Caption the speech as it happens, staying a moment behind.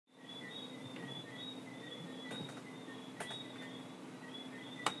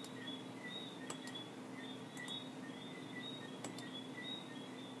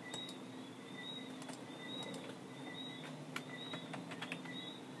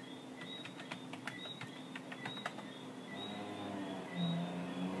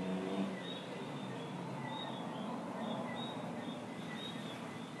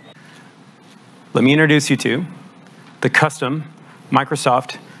Let me introduce you to the custom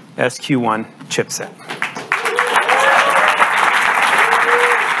Microsoft SQ1 chipset.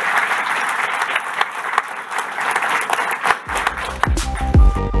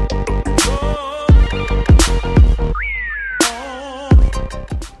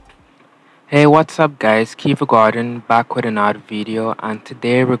 Hey, what's up guys, Kiva back with another video, and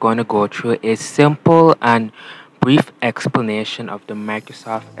today we're going to go through a simple and brief explanation of the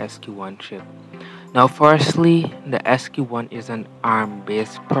Microsoft SQ1 chip. Now firstly, the SQ1 is an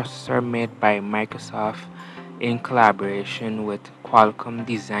ARM-based processor made by Microsoft in collaboration with Qualcomm,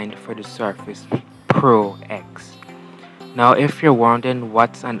 designed for the Surface Pro X. Now if you're wondering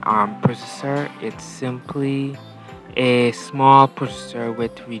what's an ARM processor, it's simply a small processor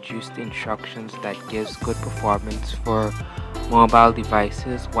with reduced instructions that gives good performance for mobile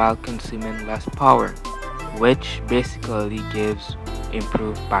devices while consuming less power, which basically gives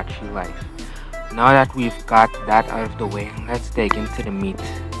improved battery life. Now that we've got that out of the way, let's dig into the meat.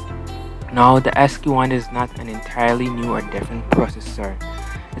 Now the SQ1 is not an entirely new or different processor.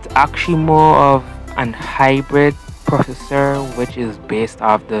 It's actually more of an hybrid processor which is based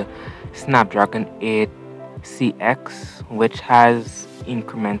off the Snapdragon 8 CX, which has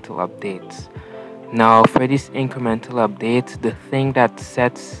incremental updates. Now for these incremental updates, the thing that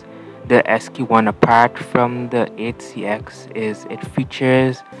sets the SQ1 apart from the 8CX is it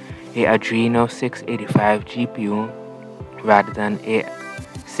features a Adreno 685 GPU rather than a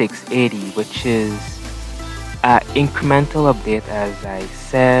 680, which is an incremental update as I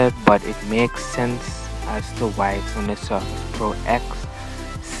said, but it makes sense as to why it's on the Surface Pro X,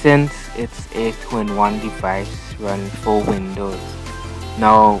 since it's a 2-in-1 device running for Windows.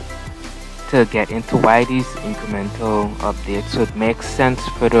 Now, to get into why these incremental updates would make sense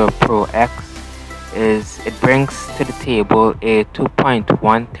for the Pro X is it brings to the table a 2.1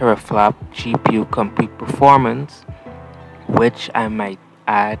 teraflop GPU compute performance, which I might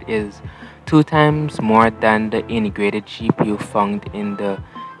add is 2 times more than the integrated GPU found in the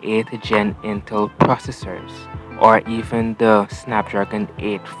 8th gen Intel processors, or even the Snapdragon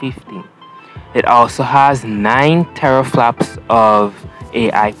 850. It also has 9 teraflops of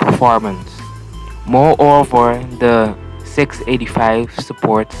AI performance. Moreover, the 685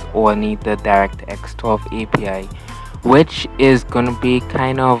 supports only the DirectX 12 API, which is gonna be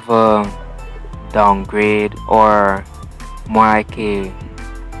kind of a downgrade or more like a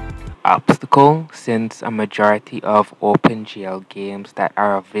obstacle, since a majority of OpenGL games that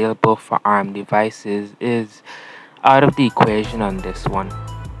are available for ARM devices is out of the equation on this one.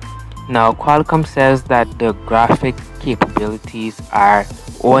 Now Qualcomm says that the graphic capabilities are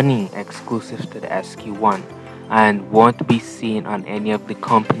only exclusive to the SQ1 and won't be seen on any of the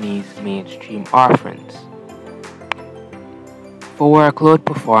company's mainstream offerings. For workload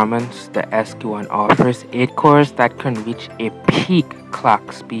performance, the SQ1 offers 8 cores that can reach a peak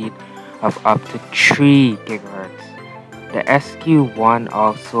clock speed of up to 3 GHz. The SQ1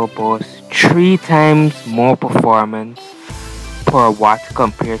 also boasts 3 times more performance per watt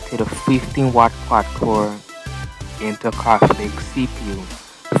compared to the 15-watt quad-core interconnect CPU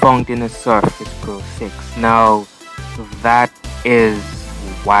found in the Surface Pro 6. Now, that is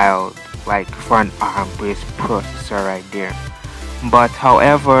wild, like for an ARM-based processor right there. But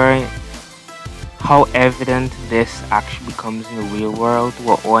however, how evident this actually becomes in the real world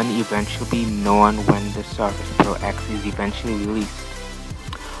will only eventually be known when the Surface Pro X is eventually released.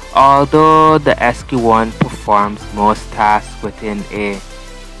 Although the SQ1 performs most tasks within a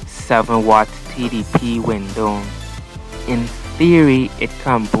 7-watt TDP window, in theory it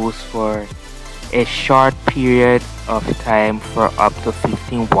can boost for a short period of time for up to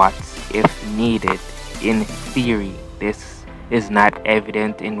 15 watts if needed. In theory, this is not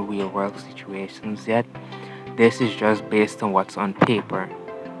evident in real world situations yet. This is just based on what's on paper.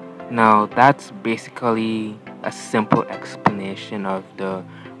 Now that's basically a simple explanation of the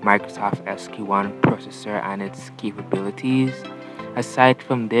Microsoft SQ1 processor and its capabilities. Aside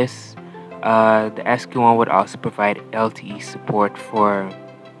from this, the SQ1 would also provide LTE support for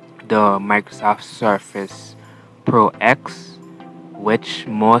the Microsoft Surface Pro X, which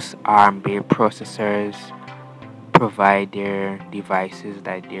most ARM-based processors provide their devices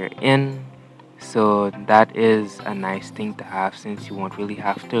that they're in. So that is a nice thing to have, since you won't really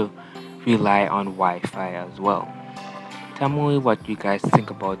have to rely on Wi-Fi as well. Tell me what you guys think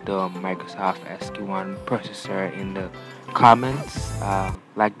about the Microsoft SQ1 processor in the comments.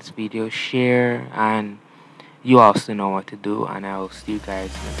 Like this video, share, and you also know what to do, and I will see you guys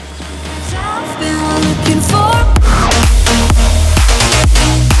in the next video.